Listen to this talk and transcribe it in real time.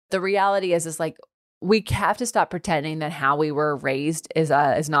the reality is like, we have to stop pretending that how we were raised is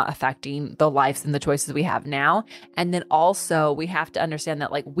not affecting the lives and the choices we have now. And then also we have to understand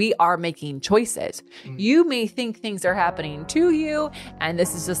that like we are making choices. You may think things are happening to you and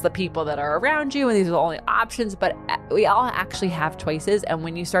this is just the people that are around you and these are the only options, but we all actually have choices. And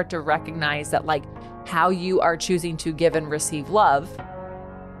when you start to recognize that like how you are choosing to give and receive love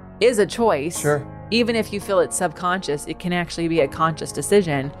is a choice. Sure. Even if you feel it's subconscious, it can actually be a conscious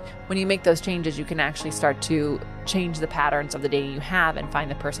decision. When you make those changes, you can actually start to change the patterns of the dating you have and find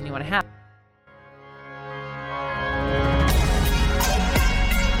the person you want to have.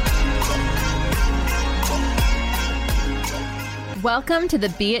 Welcome to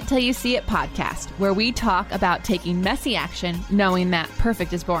the Be It Till You See It podcast, where we talk about taking messy action, knowing that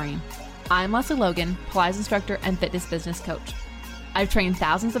perfect is boring. I'm Leslie Logan, Pilates instructor and fitness business coach. I've trained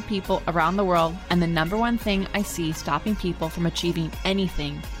thousands of people around the world, and the number one thing I see stopping people from achieving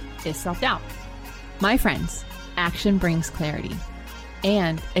anything is self-doubt. My friends, action brings clarity,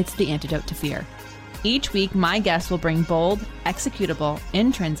 and it's the antidote to fear. Each week, my guests will bring bold, executable,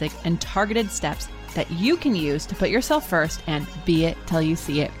 intrinsic, and targeted steps that you can use to put yourself first and be it till you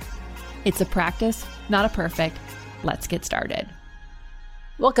see it. It's a practice, not a perfect. Let's get started.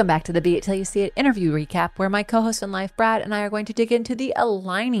 Welcome back to the Be It Till You See It interview recap, where my co-host in life, Brad, and I are going to dig into the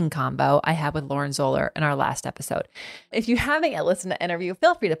aligning combo I had with Lauren Zoller in our last episode. If you haven't yet listened to the interview,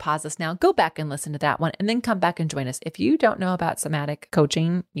 feel free to pause this now, go back and listen to that one, and then come back and join us. If you don't know about somatic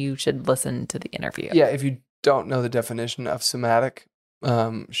coaching, you should listen to the interview. Yeah, if you don't know the definition of somatic,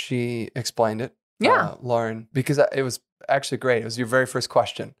 she explained it. Yeah. Lauren, because it was actually great. It was your very first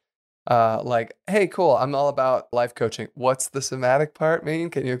question. Like, hey, cool, I'm all about life coaching. What's the somatic part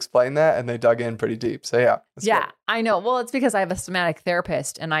mean? Can you explain that? And they dug in pretty deep. So yeah. Yeah, good. I know. Well, it's because I have a somatic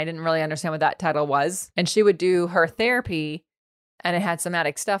therapist and I didn't really understand what that title was. And she would do her therapy and it had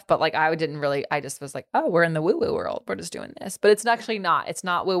somatic stuff, but like I just was like, oh, we're in the woo-woo world. We're just doing this. But it's actually not. It's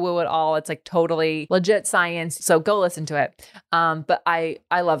not woo-woo at all. It's like totally legit science. So go listen to it. But I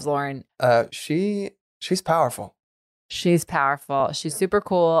love Lauren. She's powerful. She's powerful. She's super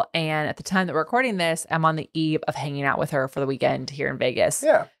cool. And at the time that we're recording this, I'm on the eve of hanging out with her for the weekend here in Vegas.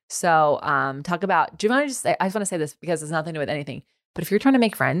 Yeah. So talk about, do you want to just say, I just want to say this because it's nothing to do with anything, but if you're trying to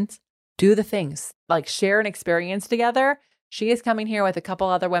make friends, do the things, like share an experience together. She is coming here with a couple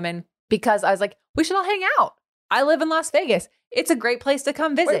other women because I was like, we should all hang out. I live in Las Vegas. It's a great place to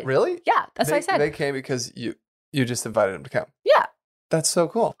come visit. Wait, really? Yeah, that's what I said. They came because you just invited them to come. Yeah. That's so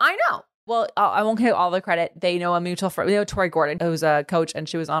cool. I know. Well, I won't give all the credit. They know a mutual friend. They know Tori Gordon, who's a coach, and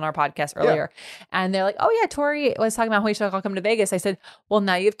she was on our podcast earlier. Yeah. And they're like, oh, yeah, Tori was talking about how we should all come to Vegas. I said, well,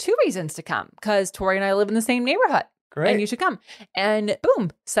 now you have two reasons to come because Tori and I live in the same neighborhood. Great. And you should come. And boom,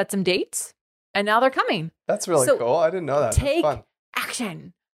 set some dates. And now they're coming. That's really cool. I didn't know that. Take That's fun.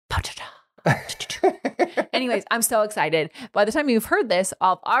 action. Anyways, I'm so excited. By the time you've heard this,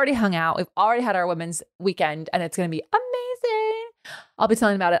 I've already hung out. We've already had our women's weekend, and it's going to be amazing. I'll be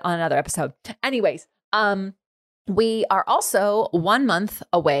telling about it on another episode. Anyways, we are also 1 month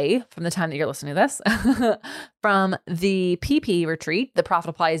away from the time that you're listening to this from the PP retreat, the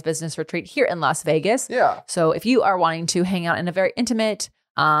Profitable Pilates Business Retreat here in Las Vegas. Yeah. So if you are wanting to hang out in a very intimate,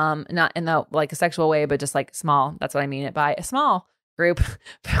 not in the like a sexual way, but just like small, that's what I mean it by a small group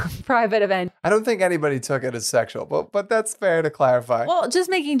private event. I don't think anybody took it as sexual, but that's fair to clarify. Well, just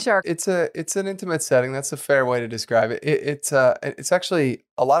making sure. It's an intimate setting. That's a fair way to describe it. It's actually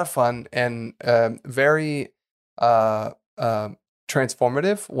a lot of fun and very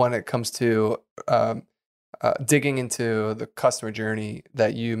transformative when it comes to digging into the customer journey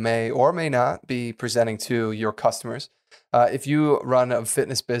that you may or may not be presenting to your customers. If you run a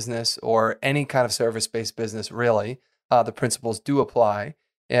fitness business or any kind of service-based business, really, the principles do apply,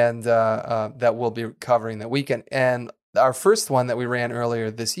 and that we'll be covering that weekend. And our first one that we ran earlier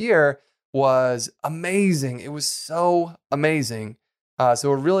this year was amazing. It was so amazing. So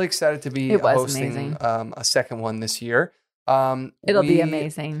we're really excited to be hosting a second one this year. It'll be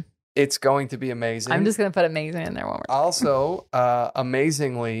amazing. It's going to be amazing. I'm just going to put amazing in there one more time. Also,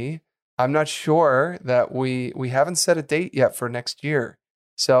 amazingly, I'm not sure that we haven't set a date yet for next year.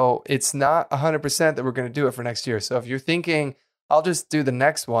 So it's not 100% that we're going to do it for next year. So if you're thinking, I'll just do the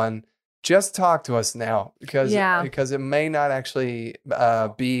next one, just talk to us now because it may not actually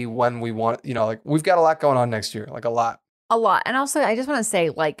be when we want, like we've got a lot going on next year, like a lot. And also I just want to say,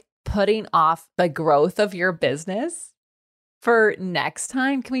 like, putting off the growth of your business for next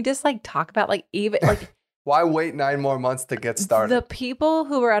time. Can we just like talk about like even like why wait 9 more months to get started? The people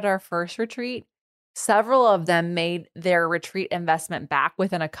who were at our first retreat several of them made their retreat investment back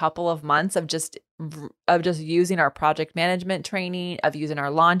within a couple of months of just using our project management training, of using our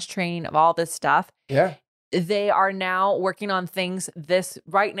launch training, of all this stuff. Yeah. They are now working on things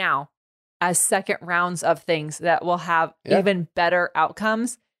right now as second rounds of things that will have even better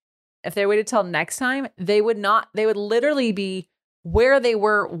outcomes. If they waited till next time, they would literally be where they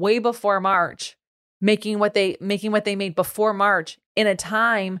were way before March, making what they made before March in a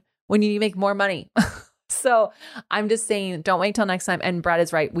time when you make more money. So I'm just saying, don't wait till next time. And Brad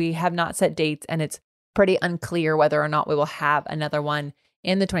is right. We have not set dates, and it's pretty unclear whether or not we will have another one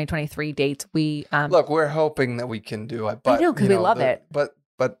in the 2023 dates. We look, we're hoping that we can do it, but I know, because we love it. But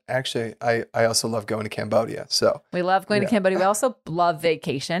actually, I also love going to Cambodia. So we love going to Cambodia. We also love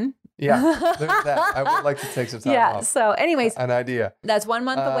vacation. Yeah, there's that. I would like to take some time off. So anyways, an idea. That's 1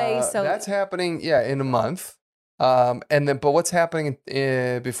 month away. So that's happening, in a month. And then, but what's happening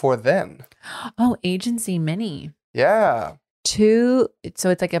before then? Oh, Agency Mini. Yeah. So it's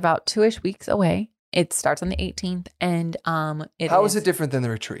like about 2-ish weeks away. It starts on the 18th, and How is it different than the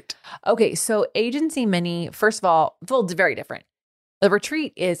retreat? Okay, so Agency Mini, first of all, it's very different. The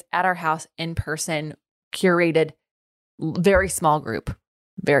retreat is at our house in person, curated, very small group.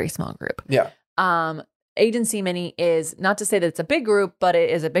 Yeah. Agency Mini is not to say that it's a big group, but it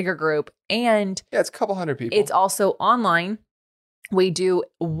is a bigger group. And it's a couple hundred people. It's also online. We do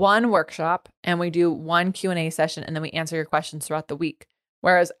one workshop and we do one Q&A session, and then we answer your questions throughout the week.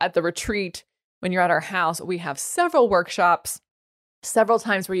 Whereas at the retreat, when you're at our house, we have several workshops, several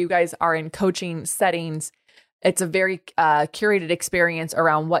times where you guys are in coaching settings. It's a very curated experience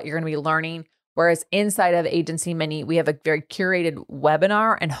around what you're going to be learning. Whereas inside of Agency Mini, we have a very curated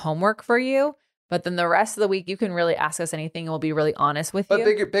webinar and homework for you. But then the rest of the week, you can really ask us anything, and we'll be really honest with you.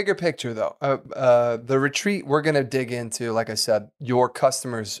 But bigger picture, though. The retreat, we're going to dig into, like I said, your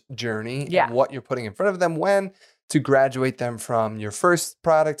customer's journey and what you're putting in front of them, when to graduate them from your first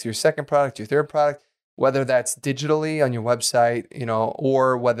product to your second product, to your third product, whether that's digitally on your website,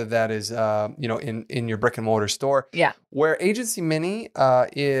 or whether that is, in your brick and mortar store. Yeah. Where Agency Mini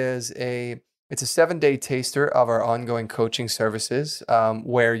is it's a 7-day taster of our ongoing coaching services,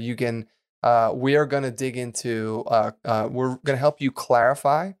 where you can. We are going to dig into, we're going to help you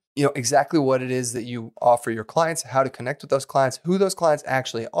clarify, exactly what it is that you offer your clients, how to connect with those clients, who those clients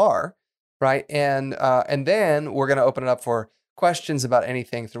actually are, right? And then we're going to open it up for questions about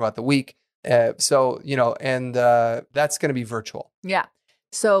anything throughout the week. That's going to be virtual. Yeah.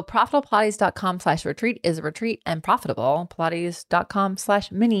 So profitablepilates.com/retreat is a retreat, and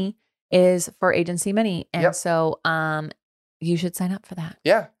profitablepilates.com/mini is for Agency Mini. And so, you should sign up for that.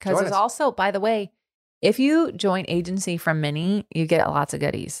 Yeah. Because there's also, by the way, if you join Agency from Mini, you get lots of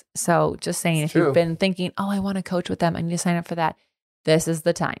goodies. So just saying, if you've been thinking, I want to coach with them, I need to sign up for that, this is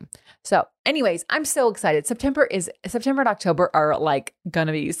the time. So anyways, I'm so excited. September and October are like going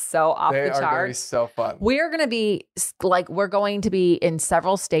to be so off the charts. They are going to be so fun. We're going to be in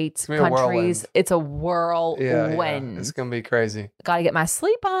several states, countries. It's a whirlwind. Yeah. It's going to be crazy. Got to get my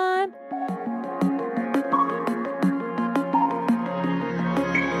sleep on.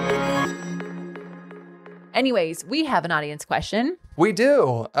 Anyways, we have an audience question. We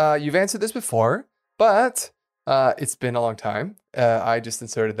do. You've answered this before, but it's been a long time. I just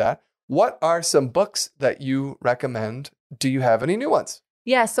inserted that. What are some books that you recommend? Do you have any new ones?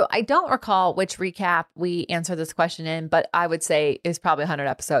 Yeah, so I don't recall which recap we answered this question in, but I would say it's probably 100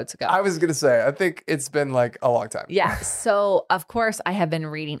 episodes ago. I was going to say, I think it's been like a long time. Yeah, so of course I have been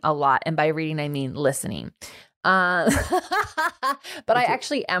reading a lot, and by reading I mean listening. But I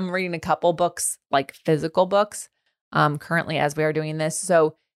actually am reading a couple books, like physical books, currently as we are doing this.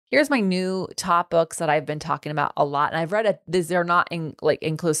 So here's my new top books that I've been talking about a lot. And I've read they're not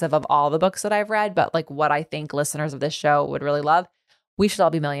inclusive of all the books that I've read, but like what I think listeners of this show would really love. We Should All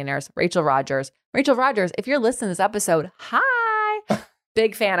Be Millionaires, Rachel Rodgers. Rachel Rodgers, if you're listening to this episode, hi.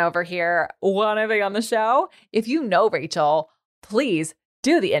 Big fan over here. Want to be on the show? If you know Rachel, please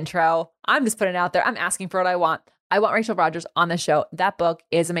do the intro. I'm just putting it out there. I'm asking for what I want. I want Rachel Rodgers on the show. That book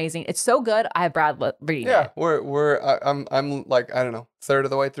is amazing. It's so good. I have Brad reading it. Yeah, I'm like, I don't know, third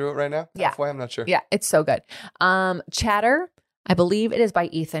of the way through it right now. Yeah. Halfway, I'm not sure. Yeah, it's so good. Chatter, I believe it is by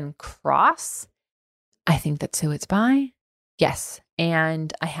Ethan Kross. I think that's who it's by. Yes.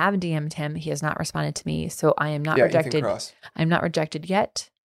 And I have DM'd him. He has not responded to me. So I am not rejected. Ethan Kross. I'm not rejected yet.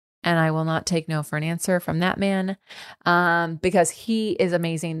 And I will not take no for an answer from that man, because he is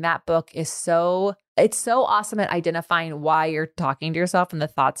amazing. That book is it's so awesome at identifying why you're talking to yourself and the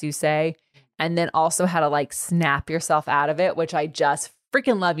thoughts you say, and then also how to like snap yourself out of it, which I just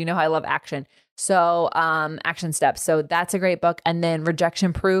freaking love, you know how I love action. So Action Steps. So that's a great book. And then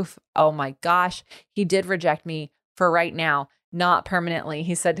Rejection Proof. Oh my gosh. He did reject me for right now, not permanently.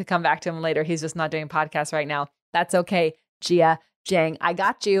 He said to come back to him later. He's just not doing podcasts right now. That's okay. Gia, Jang, I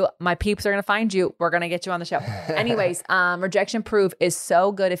got you. My peeps are going to find you. We're going to get you on the show. Anyways, Rejection Proof is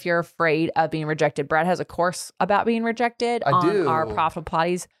so good if you're afraid of being rejected. Brad has a course about being rejected on our Profitable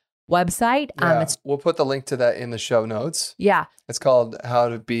Pilates website. Yeah, we'll put the link to that in the show notes. Yeah. It's called How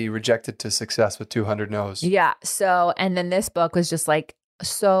to Be Rejected to Success with 200 No's. Yeah. So, and then this book was just like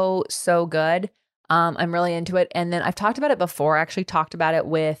so good. I'm really into it. And then I've talked about it before. I actually talked about it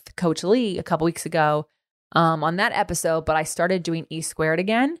with Coach Lee a couple weeks ago on that episode, but I started doing E Squared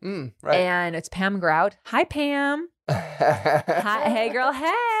again. Right. And it's Pam Grout. Hi, Pam. Hi, hey, girl. Hey.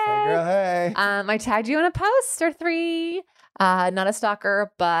 Hey, girl. Hey. I tagged you in a post or 3. Not a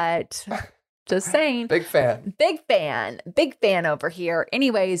stalker, but just saying. Big fan. Big fan over here.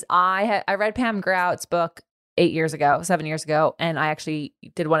 Anyways, I read Pam Grout's book 7 years ago, and I actually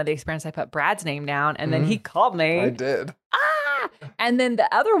did one of the experiments. I put Brad's name down, and then he called me. I did. And then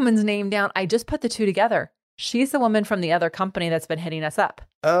the other woman's name down. I just put the two together. She's the woman from the other company that's been hitting us up.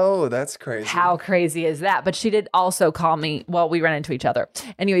 Oh, that's crazy. How crazy is that? But she did also call me. Well, we ran into each other.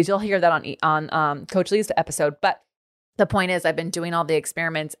 Anyways, you'll hear that on Coach Lee's episode. But the point is, I've been doing all the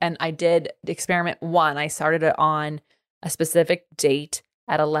experiments, and I did experiment 1. I started it on a specific date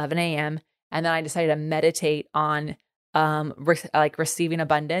at 11 a.m. And then I decided to meditate on receiving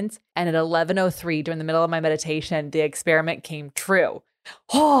abundance. And at 11:03, during the middle of my meditation, the experiment came true.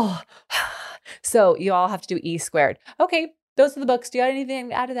 Oh, so you all have to do E Squared. Okay, those are the books. Do you have anything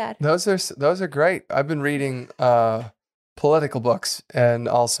to add to that? Those are great. I've been reading political books and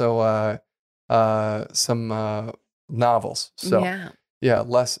also some novels. So yeah,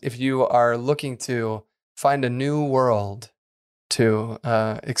 less if you are looking to find a new world to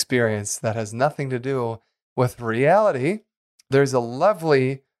experience that has nothing to do with reality, there's a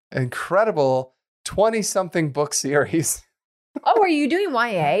lovely, incredible 20-something book series. Oh, are you doing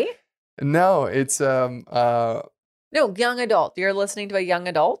YA? No, it's No, young adult. You're listening to a young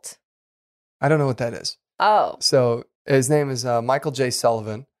adult? I don't know what that is. Oh. So his name is Michael J.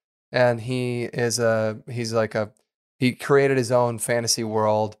 Sullivan, and he created his own fantasy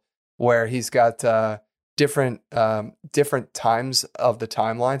world where he's got different times of the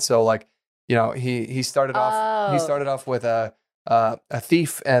timeline. So like, you know, he started off with a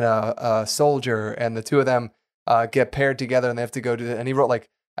thief and a soldier, and the two of them get paired together, and they have to go and he wrote like,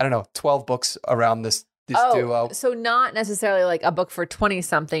 I don't know, 12 books around this duo. So not necessarily like a book for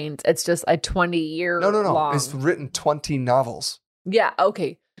 20-somethings. It's just a 20-year No. long. It's written 20 novels. Yeah,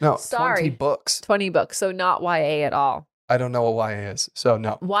 okay. No, sorry. 20 books. 20 books. So not YA at all. I don't know what YA is, so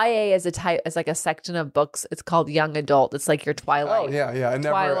no. YA is it's like a section of books. It's called young adult. It's like your Twilight. Oh, yeah. I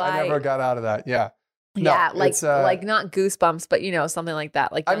never got out of that. Yeah. No, yeah, like not Goosebumps, but you know, something like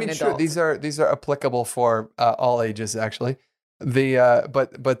that. Like young sure, these are applicable for all ages, actually.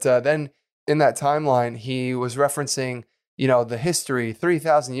 But then in that timeline, he was referencing, you know, the history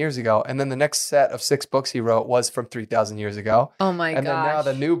 3,000 years ago, and then the next set of 6 books he wrote was from 3,000 years ago. Oh my gosh! And then now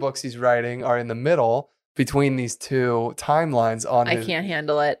the new books he's writing are in the middle between these two timelines. I can't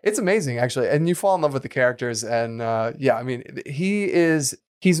handle it. It's amazing, actually, and you fall in love with the characters, and yeah, I mean, he's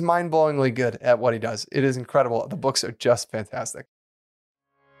mind-blowingly good at what he does. It is incredible. The books are just fantastic.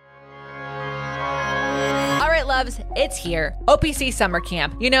 Loves, it's here. OPC Summer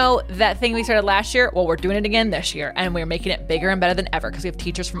Camp. You know, that thing we started last year? Well, we're doing it again this year, and we're making it bigger and better than ever because we have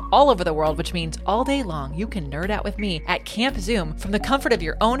teachers from all over the world, which means all day long you can nerd out with me at Camp Zoom from the comfort of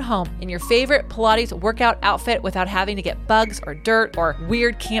your own home in your favorite Pilates workout outfit without having to get bugs or dirt or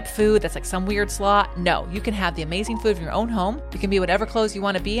weird camp food that's like some weird slaw. No, you can have the amazing food from your own home. You can be whatever clothes you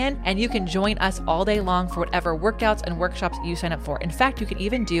want to be in, and you can join us all day long for whatever workouts and workshops you sign up for. In fact, you can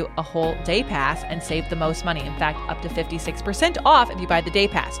even do a whole day pass and save the most money. In fact, up to 56% off if you buy the day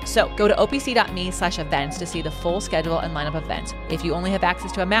pass. So go to opc.me/events to see the full schedule and lineup of events. If you only have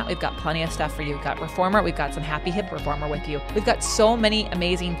access to a mat, we've got plenty of stuff for you. We've got Reformer. We've got some Happy Hip Reformer with you. We've got so many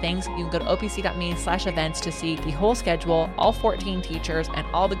amazing things. You can go to opc.me/events to see the whole schedule, all 14 teachers, and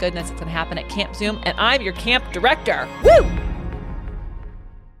all the goodness that's going to happen at Camp Zoom. And I'm your camp director. Woo!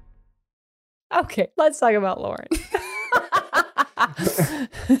 Okay, let's talk about Lauren.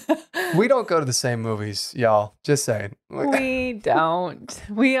 We don't go to the same movies, y'all. Just saying. We don't.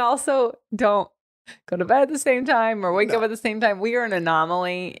 We also don't go to bed at the same time or wake up at the same time. We are an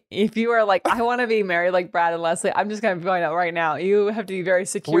anomaly. If you are like, I want to be married like Brad and Leslie, I'm just going to point out right now, you have to be very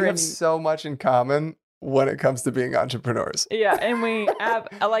secure. We have so much in common. when it comes to being entrepreneurs. Yeah, and we have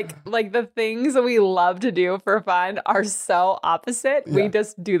like the things that we love to do for fun are so opposite. Yeah. We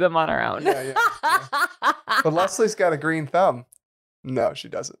just do them on our own. Yeah. But Leslie's got a green thumb. No, she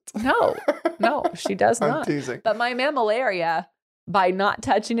doesn't. No, she does I'm not. teasing. But my mammillaria, by not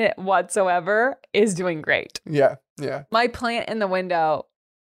touching it whatsoever, is doing great. Yeah. My plant in the window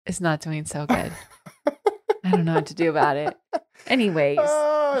is not doing so good. I don't know what to do about it. Anyways,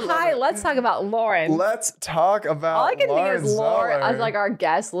 hi, let's talk about Lauren. Let's talk about All I can Lauren think is Lauren Zoller. as like our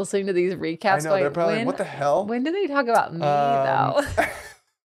guest listening to these recaps. I know, going, they're probably what the hell? When do they talk about me, though?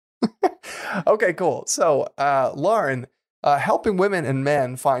 Okay, cool. So, Lauren, helping women and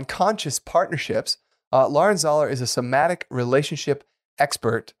men find conscious partnerships. Lauren Zoller is a somatic relationship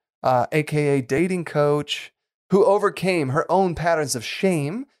expert, aka dating coach, who overcame her own patterns of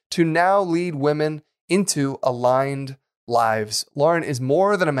shame to now lead women into aligned lives. Lauren is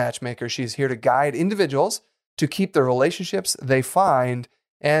more than a matchmaker. She's here to guide individuals to keep the relationships they find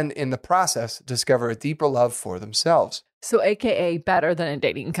and in the process discover a deeper love for themselves. So, AKA better than a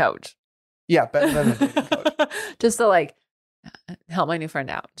dating coach. Yeah, better than a dating coach. Just to like help my new friend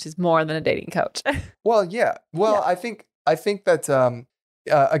out. She's more than a dating coach. Well, yeah. Well, yeah. I think that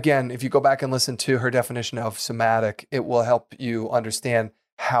again, if you go back and listen to her definition of somatic, it will help you understand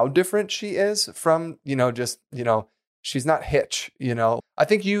how different she is from, she's not Hitch, I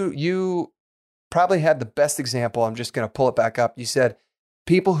think you probably had the best example. I'm just going to pull it back up. You said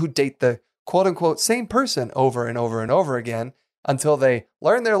people who date the quote unquote same person over and over and over again until they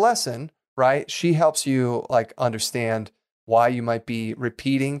learn their lesson, right? She helps you like understand why you might be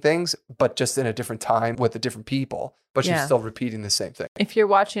repeating things, but just in a different time with the different people, but she's still repeating the same thing. If you're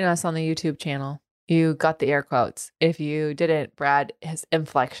watching us on the YouTube channel, you got the air quotes. If you didn't, Brad, his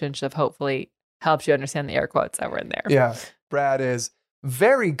inflection should have hopefully helped you understand the air quotes that were in there. Yeah. Brad is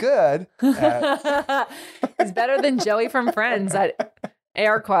very good at... He's better than Joey from Friends at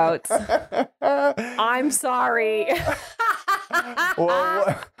air quotes. I'm sorry.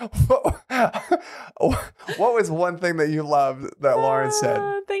 Well, what was one thing that you loved that Lauren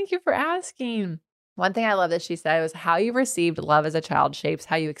said? Thank you for asking. One thing I love that she said was how you received love as a child shapes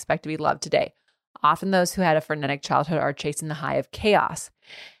how you expect to be loved today. Often those who had a frenetic childhood are chasing the high of chaos.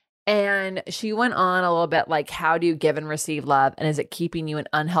 And she went on a little bit like, how do you give and receive love? And is it keeping you in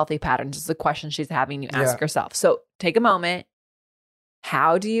unhealthy patterns? Is the question she's having you ask yourself. So take a moment.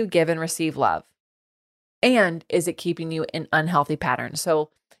 How do you give and receive love? And is it keeping you in unhealthy patterns?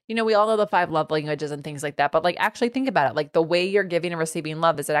 So, we all know the 5 love languages and things like that, but like actually think about it. Like the way you're giving and receiving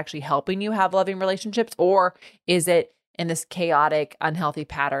love, is it actually helping you have loving relationships, or is it in this chaotic, unhealthy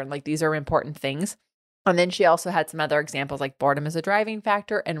pattern? Like these are important things. And then she also had some other examples like boredom is a driving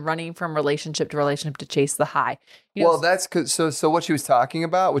factor and running from relationship to chase the high. Well, that's so what she was talking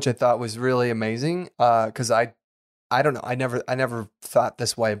about, which I thought was really amazing. Cause I don't know. I never thought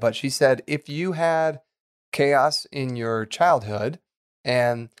this way, but she said, if you had chaos in your childhood,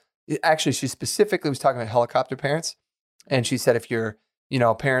 and actually she specifically was talking about helicopter parents. And she said, if your,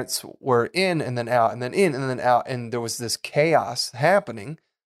 parents were in and then out and then in and then out, and there was this chaos happening,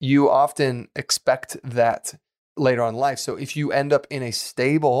 you often expect that later on in life. So if you end up in a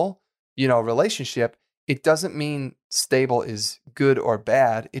stable, relationship, it doesn't mean stable is good or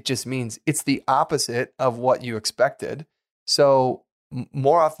bad. It just means it's the opposite of what you expected. So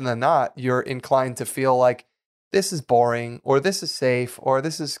more often than not, you're inclined to feel like this is boring, or this is safe, or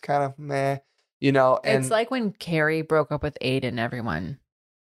this is kind of meh, and it's like when Carrie broke up with Aiden, everyone.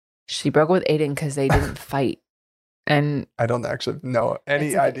 She broke up with Aiden because they didn't fight. And I don't actually know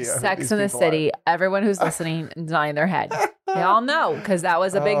any idea. Sex in the City. Everyone who's listening is nodding their head. They all know because that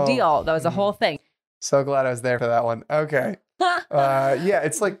was a big deal. That was a whole thing. So glad I was there for that one. Okay.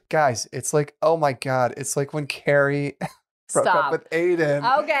 It's like, guys, it's like, oh my God. It's like when Carrie broke up with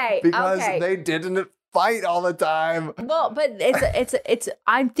Aiden. Okay. Because they didn't fight all the time. Well, but it's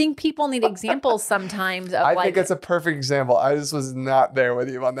I think people need examples sometimes of I think it's a perfect example. I just was not there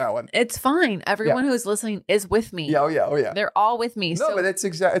with you on that one. It's fine. Everyone who's listening is with me. Yeah, oh yeah. They're all with me. No, but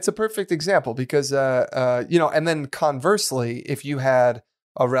it's a perfect example because and then conversely, if you had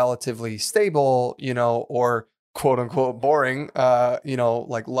a relatively stable, or quote unquote boring,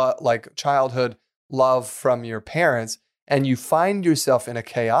 like childhood love from your parents, and you find yourself in a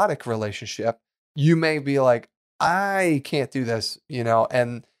chaotic relationship, you may be like, I can't do this,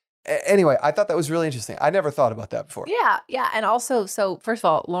 and anyway, I thought that was really interesting. I never thought about that before. Yeah. And also, so first of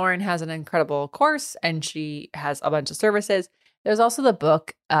all, Lauren has an incredible course and she has a bunch of services. There's also the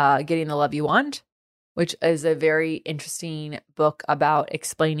book, Getting the Love You Want, which is a very interesting book about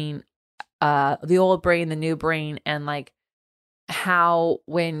explaining the old brain, the new brain, and like how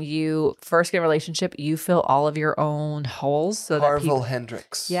when you first get a relationship, you fill all of your own holes. So Harville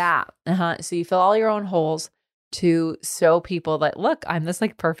Hendrix. Yeah. So you fill all your own holes to show people that, look, I'm this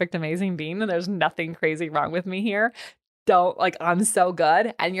like perfect, amazing being, and there's nothing crazy wrong with me here. I'm so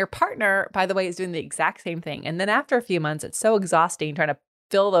good. And your partner, by the way, is doing the exact same thing. And then after a few months, it's so exhausting trying to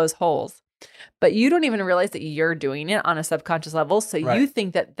fill those holes. But you don't even realize that you're doing it on a subconscious level. So you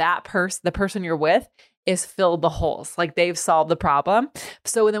think that the person you're with is filled the holes. Like they've solved the problem.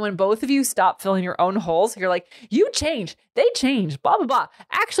 So then when both of you stop filling your own holes, you're like, you changed, they changed, blah, blah, blah.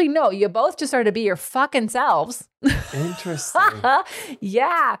 Actually, no, you both just started to be your fucking selves. Interesting.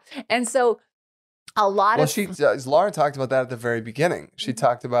 Yeah. And so Lauren talked about that at the very beginning. She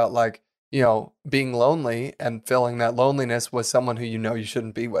talked about like, being lonely and filling that loneliness with someone who you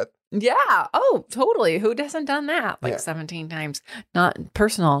shouldn't be with. Yeah. Oh, totally. Who hasn't done that? 17 times. Not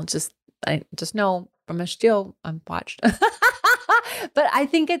personal. I just know from a still unwatched. But I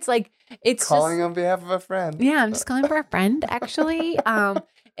think it's calling on behalf of a friend. Yeah, I'm just calling for a friend, actually.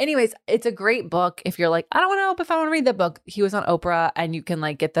 Anyways, it's a great book. If you're like, I don't know if I want to read the book. He was on Oprah, and you can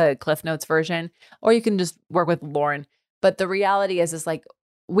get the Cliff Notes version, or you can just work with Lauren. But the reality is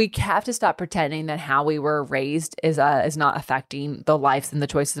we have to stop pretending that how we were raised is not affecting the lives and the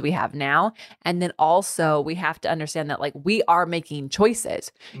choices we have now. And then also we have to understand that we are making choices.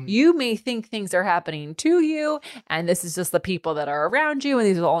 You may think things are happening to you and this is just the people that are around you and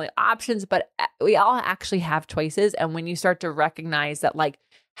these are the only options, but we all actually have choices. And when you start to recognize that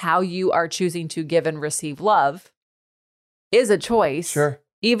how you are choosing to give and receive love is a choice. Sure.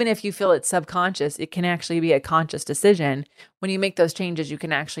 Even if you feel it's subconscious, it can actually be a conscious decision. When you make those changes, you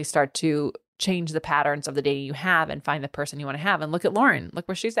can actually start to change the patterns of the day you have and find the person you want to have. And look at Lauren. Look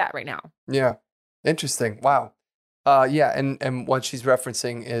where she's at right now. Yeah. Interesting. Wow. Yeah. And what she's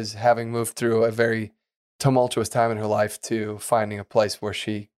referencing is having moved through a very tumultuous time in her life to finding a place where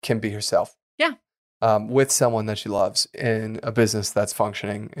she can be herself. Yeah. With someone that she loves in a business that's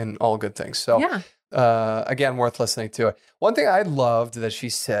functioning and all good things. So yeah. Again, worth listening to it. One thing I loved that she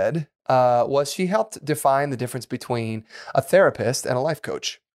said was she helped define the difference between a therapist and a life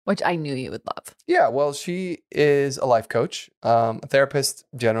coach. Which I knew you would love. Yeah, well, she is a life coach. A therapist,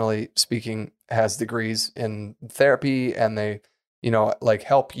 generally speaking, has degrees in therapy and they,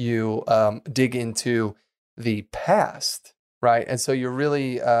 help you dig into the past, right? And so you're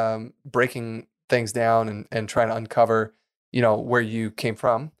really breaking things down and trying to uncover, where you came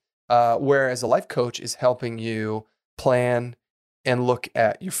from. Whereas a life coach is helping you plan and look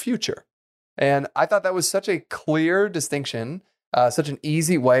at your future. And I thought that was such a clear distinction, such an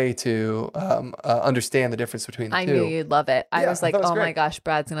easy way to understand the difference between the two. I knew you'd love it. I was like, oh great. My gosh,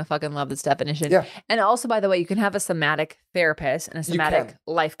 Brad's going to fucking love this definition. Yeah. And also, by the way, you can have a somatic therapist and a somatic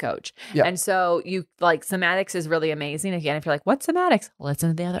life coach. Yeah. And so somatics is really amazing. Again, if you're like, what's somatics? Listen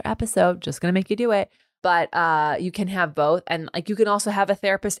to the other episode. Just going to make you do it. But you can have both. And you can also have a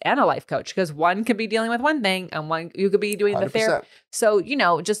therapist and a life coach because one could be dealing with one thing and one you could be doing 100%. The therapy. So,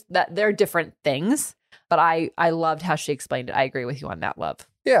 just that they're different things. But I loved how she explained it. I agree with you on that, love.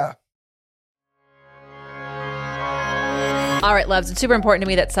 Yeah. All right, loves, it's super important to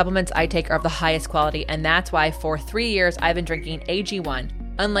me that supplements I take are of the highest quality. And that's why for 3 years, I've been drinking AG1.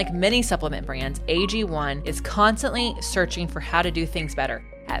 Unlike many supplement brands, AG1 is constantly searching for how to do things better.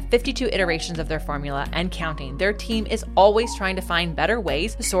 At 52 iterations of their formula and counting, their team is always trying to find better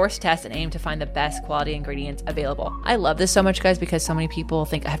ways to source, test, and aim to find the best quality ingredients available. I love this so much, guys, because so many people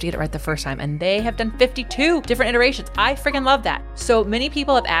think I have to get it right the first time, and they have done 52 different iterations. I freaking love that. So many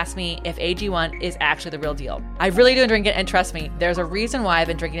people have asked me if AG1 is actually the real deal. I really do drink it, and trust me, there's a reason why I've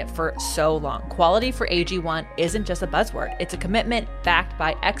been drinking it for so long. Quality for AG1 isn't just a buzzword. It's a commitment backed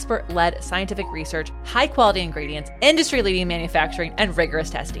by expert-led scientific research, high-quality ingredients, industry-leading manufacturing, and rigorous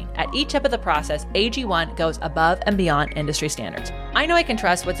testing. At each step of the process, AG1 goes above and beyond industry standards. I know I can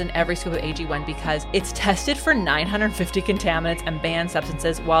trust what's in every scoop of AG1 because it's tested for 950 contaminants and banned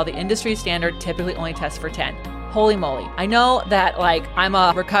substances, while the industry standard typically only tests for 10. Holy moly. I know that I'm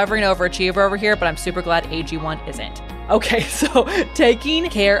a recovering overachiever over here, but I'm super glad AG1 isn't. Okay, so taking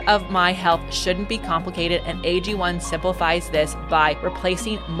care of my health shouldn't be complicated, and AG1 simplifies this by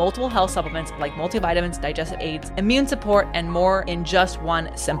replacing multiple health supplements like multivitamins, digestive aids, immune support, and more in just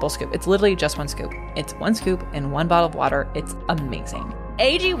one simple scoop. It's literally just one scoop. It's one scoop in one bottle of water. It's amazing.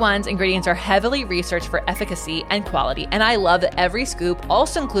 AG1's ingredients are heavily researched for efficacy and quality, and I love that every scoop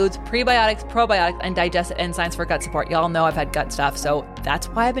also includes prebiotics, probiotics, and digestive enzymes for gut support. Y'all know I've had gut stuff, so that's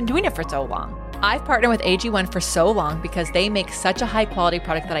why I've been doing it for so long. I've partnered with AG1 for so long because they make such a high quality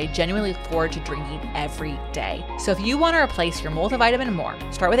product that I genuinely look forward to drinking every day. So if you want to replace your multivitamin and more,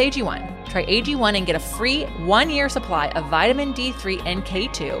 start with AG1. Try AG1 and get a free 1-year supply of vitamin D3 and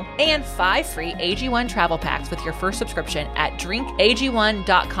K2 and 5 free AG1 travel packs with your first subscription at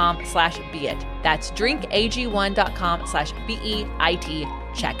drinkag1.com/beit. That's drinkag1.com/BEIT.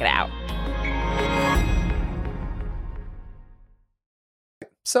 Check it out.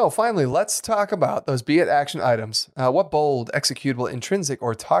 So finally, let's talk about those Be It action items. What bold, executable, intrinsic,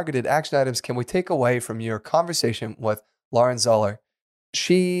 or targeted action items can we take away from your conversation with Lauren Zoller?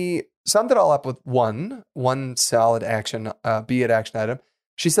 She summed it all up with one solid action, Be It action item.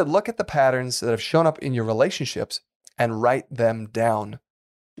 She said, look at the patterns that have shown up in your relationships and write them down.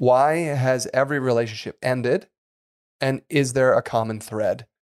 Why has every relationship ended? And is there a common thread?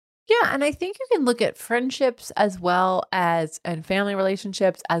 Yeah, and I think you can look at friendships as well as and family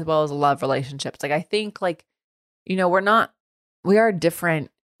relationships as well as love relationships. Like I think we are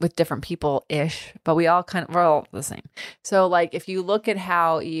different with different people-ish, but we're all the same. So like if you look at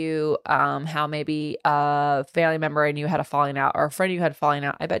how you how maybe a family member and you had a falling out or a friend you had falling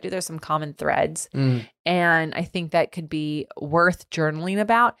out, I bet you there's some common threads. And I think that could be worth journaling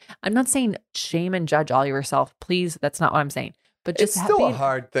about. I'm not saying shame and judge all yourself. Please, that's not what I'm saying. But just it's still a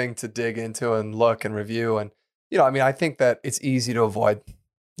hard thing to dig into and look and review. And, I think that it's easy to avoid.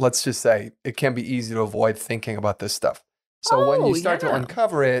 Let's just say it can be easy to avoid thinking about this stuff. So when you start to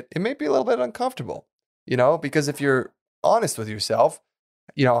uncover it, it may be a little bit uncomfortable, because if you're honest with yourself,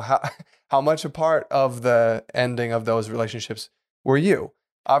 how much a part of the ending of those relationships were you?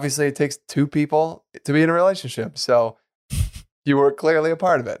 Obviously, it takes two people to be in a relationship. So you were clearly a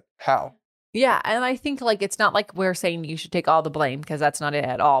part of it. How? Yeah, and I think it's not like we're saying you should take all the blame because that's not it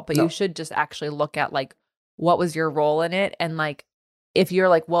at all. But you should just actually look at what was your role in it, and if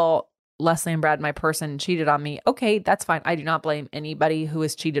you're well, Leslie and Brad, my person cheated on me. Okay, that's fine. I do not blame anybody who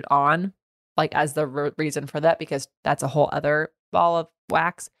is cheated on, as the reason for that, because that's a whole other ball of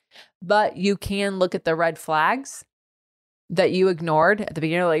wax. But you can look at the red flags that you ignored at the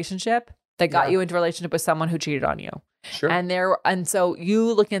beginning of the relationship that got you into a relationship with someone who cheated on you. Sure. And so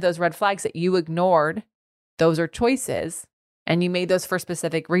you looking at those red flags that you ignored, those are choices, and you made those for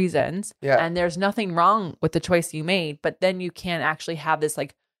specific reasons. Yeah. And there's nothing wrong with the choice you made, but then you can actually have this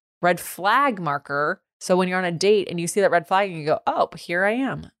red flag marker. So when you're on a date and you see that red flag and you go, oh, here I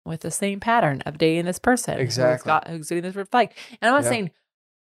am with the same pattern of dating this person. Exactly. Who's doing this red flag. And I'm not saying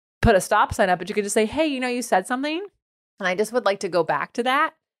put a stop sign up, but you could just say, hey, you said something and I just would like to go back to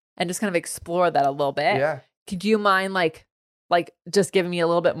that and just kind of explore that a little bit. Yeah. Could you mind just giving me a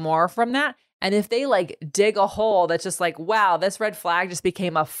little bit more from that? And if they dig a hole that's just wow, this red flag just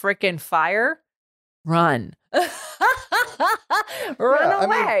became a freaking fire, run. Run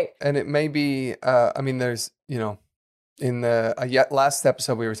away. And it may be, there's, in the last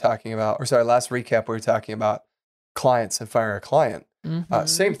episode we were talking about, last recap we were talking about clients and firing a client. Mm-hmm.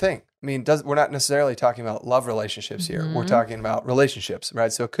 Same thing. We're not necessarily talking about love relationships here. Mm-hmm. We're talking about relationships,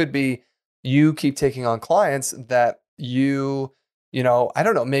 right? So it could be you keep taking on clients that I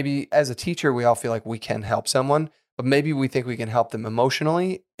don't know, maybe as a teacher, we all feel like we can help someone, but maybe we think we can help them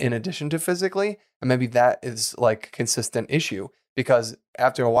emotionally in addition to physically. And maybe that is a consistent issue because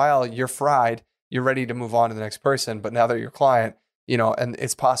after a while you're fried, you're ready to move on to the next person. But now they're your client, and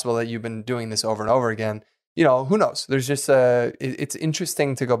it's possible that you've been doing this over and over again. Who knows? There's just it's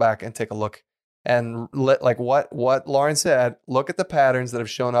interesting to go back and take a look and what Lauren said, look at the patterns that have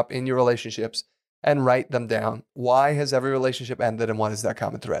shown up in your relationships and write them down. Why has every relationship ended and what is that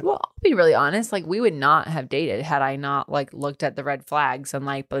common thread? Well, I'll be really honest. We would not have dated had I not looked at the red flags and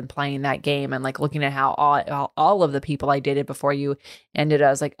been playing that game and looking at how all of the people I dated before you ended. I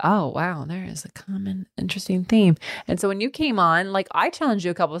was oh, wow, there is a common interesting theme. And so when you came on, I challenged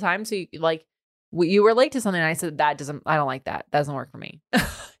you a couple of times. So you were late to something and I said, I don't like that. That doesn't work for me.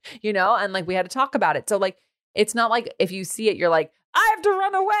 And we had to talk about it. So it's not if you see it, you're I have to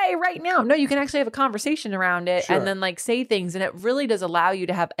run away right now. No, you can actually have a conversation around it and then say things. And it really does allow you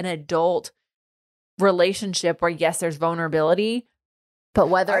to have an adult relationship where, yes, there's vulnerability, but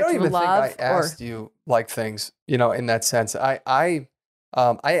whether it's love think I asked you things, in that sense. I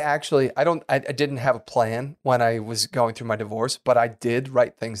didn't have a plan when I was going through my divorce, but I did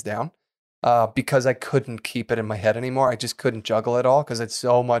write things down. Because I couldn't keep it in my head anymore. I just couldn't juggle it all because it's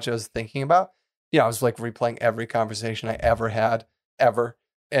so much I was thinking about. I was replaying every conversation I ever had, ever.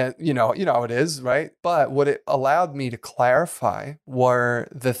 And you know how it is, right? But what it allowed me to clarify were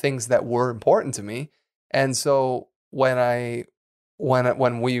the things that were important to me. And so when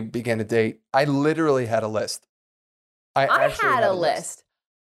we began to date, I literally had a list. I had a list.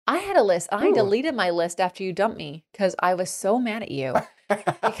 I had a list. I deleted my list after you dumped me because I was so mad at you.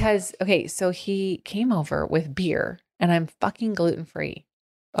 Because, okay, so he came over with beer and I'm fucking gluten-free.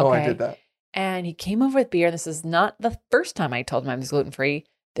 Okay? Oh, I did that. And he came over with beer. This is not the first time I told him I was gluten-free.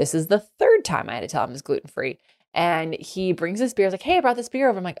 This is the third time I had to tell him I was gluten-free. And he brings this beer. He's like, hey, I brought this beer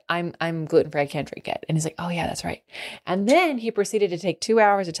over. I'm like, I'm gluten-free. I can't drink it. And he's like, oh yeah, that's right. And then he proceeded to take 2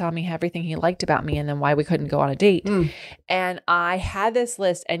 hours to tell me everything he liked about me and then why we couldn't go on a date. And I had this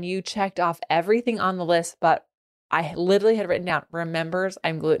list and you checked off everything on the list, but I literally had written down, remembers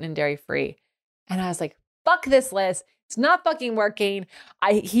I'm gluten and dairy free. And I was like, fuck this list. It's not fucking working.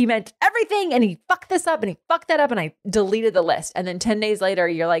 He meant everything and he fucked this up and he fucked that up and I deleted the list. And then 10 days later,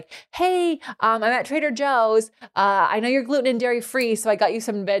 you're like, hey, I'm at Trader Joe's. I know you're gluten and dairy free, so I got you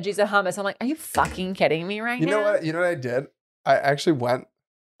some veggies and hummus. I'm like, are you fucking kidding me right now? You know what I did? I actually went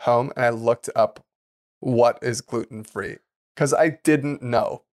home and I looked up what is gluten free because I didn't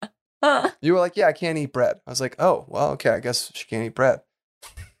know. You were like, yeah, I can't eat bread. I was like, oh, well, okay, I guess she can't eat bread. I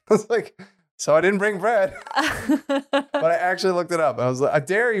was like, so I didn't bring bread, but I actually looked it up. I was like,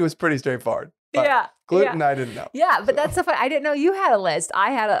 dairy was pretty straightforward. Yeah. Gluten, I didn't know. Yeah, but that's so funny. I didn't know you had a list.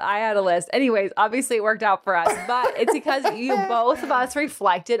 I had a list. Anyways, obviously it worked out for us, but it's because both of us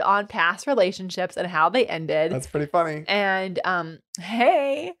reflected on past relationships and how they ended. That's pretty funny. And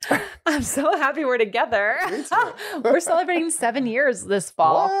hey, I'm so happy we're together. Me too. We're celebrating 7 years this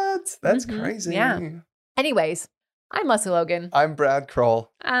fall. What? That's crazy. Yeah. Anyways, I'm Leslie Logan. I'm Brad Kroll.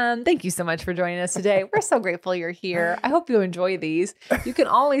 Thank you so much for joining us today. We're so grateful you're here. I hope you enjoy these. You can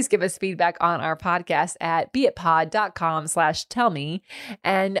always give us feedback on our podcast at beitpod.com/tellme.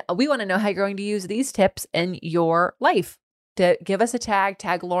 And we want to know how you're going to use these tips in your life. To give us a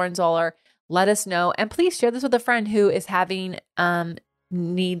tag Lauren Zoller. Let us know. And please share this with a friend who is having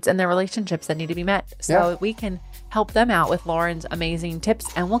needs in their relationships that need to be met. So we can help them out with Lauren's amazing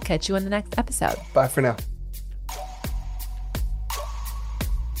tips. And we'll catch you in the next episode. Bye for now.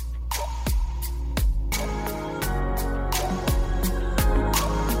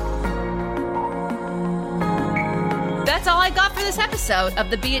 That's all I got for this episode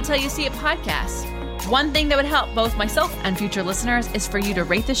of the Be It Till You See It podcast. One thing that would help both myself and future listeners is for you to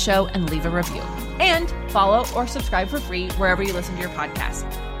rate the show and leave a review. And follow or subscribe for free wherever you listen to your podcast.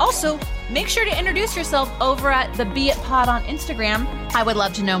 Also, make sure to introduce yourself over at the Be It Pod on Instagram. I would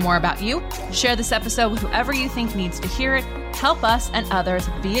love to know more about you. Share this episode with whoever you think needs to hear it. Help us and others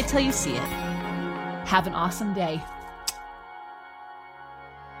be it till you see it. Have an awesome day.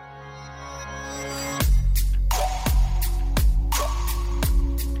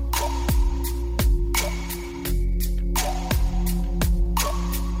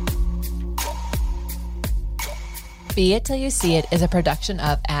 Be It Till You See It is a production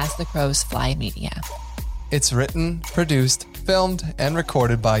of As the Crows Fly Media. It's written, produced, filmed, and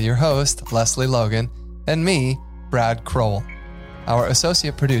recorded by your host, Leslie Logan, and me, Brad Kroll. Our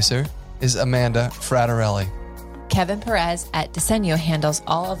associate producer is Amanda Fratarelli. Kevin Perez at Disenyo handles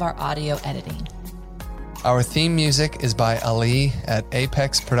all of our audio editing. Our theme music is by Ali at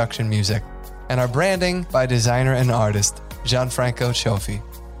Apex Production Music, and our branding by designer and artist Gianfranco Cioffi.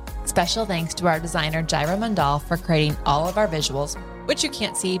 Special thanks to our designer, Jaira Mandal, for creating all of our visuals, which you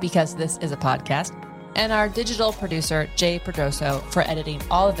can't see because this is a podcast, and our digital producer, Jay Pedroso, for editing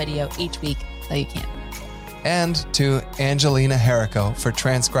all the video each week so you can. And to Angelina Herrico for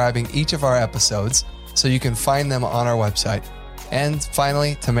transcribing each of our episodes so you can find them on our website. And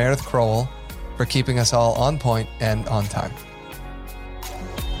finally, to Meredith Crowell for keeping us all on point and on time.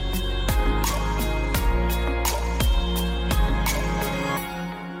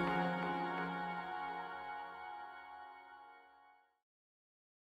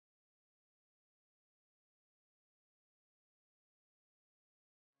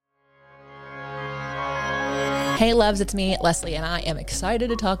 Hey loves, it's me, Leslie, and I am excited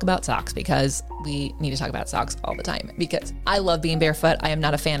to talk about socks because we need to talk about socks all the time because I love being barefoot. I am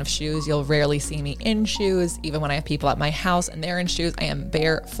not a fan of shoes. You'll rarely see me in shoes. Even when I have people at my house and they're in shoes, I am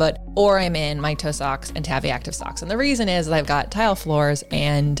barefoot or I'm in my toe socks and Tavi Active socks. And the reason is that I've got tile floors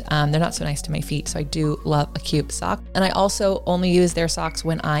and they're not so nice to my feet. So I do love a cute sock. And I also only use their socks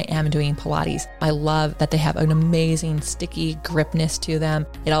when I am doing Pilates. I love that they have an amazing sticky gripness to them.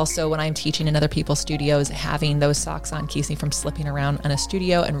 It also, when I'm teaching in other people's studios, having those socks on keeps me from slipping around in a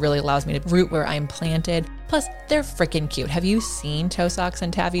studio and really allows me to root where I'm planted. Plus, they're freaking cute. Have you seen toe socks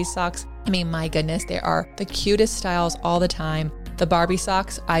and Tavi's socks? I mean, my goodness, they are the cutest styles all the time. The Barbie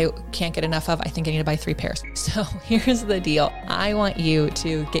socks, I can't get enough of. I think I need to buy 3 pairs. So here's the deal. I want you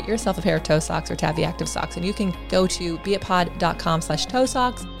to get yourself a pair of toe socks or Tabby Active socks, and you can go to beitpod.com/toe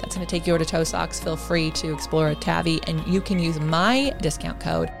socks. That's going to take you over to toe socks. Feel free to explore Tabby, and you can use my discount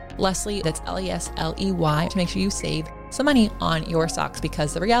code Lesley, that's Lesley, to make sure you save some money on your socks,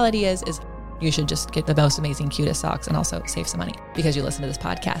 because the reality is you should just get the most amazing, cutest socks and also save some money because you listen to this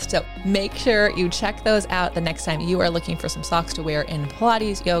podcast. So make sure you check those out the next time you are looking for some socks to wear in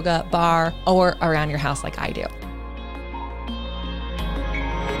Pilates, yoga, bar, or around your house like I do.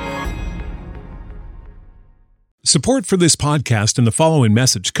 Support for this podcast and the following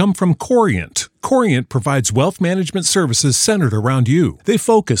message come from Corient. Corient provides wealth management services centered around you. They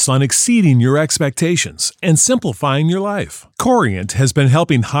focus on exceeding your expectations and simplifying your life. Corient has been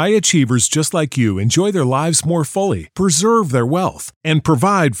helping high achievers just like you enjoy their lives more fully, preserve their wealth, and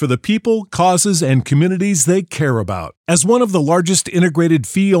provide for the people, causes, and communities they care about. As one of the largest integrated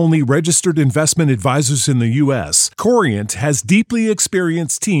fee-only registered investment advisors in the U.S., Corient has deeply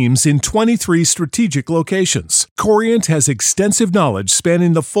experienced teams in 23 strategic locations. Corient has extensive knowledge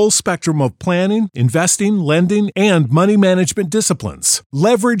spanning the full spectrum of planning, investing, lending, and money management disciplines.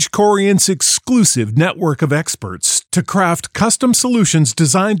 Leverage Corient's exclusive network of experts to craft custom solutions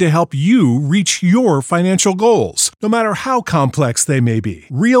designed to help you reach your financial goals, no matter how complex they may be.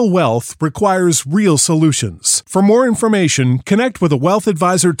 Real wealth requires real solutions. For more information, connect with a wealth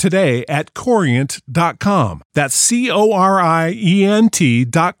advisor today at Corient.com. That's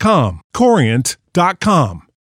Corient.com. Corient.com.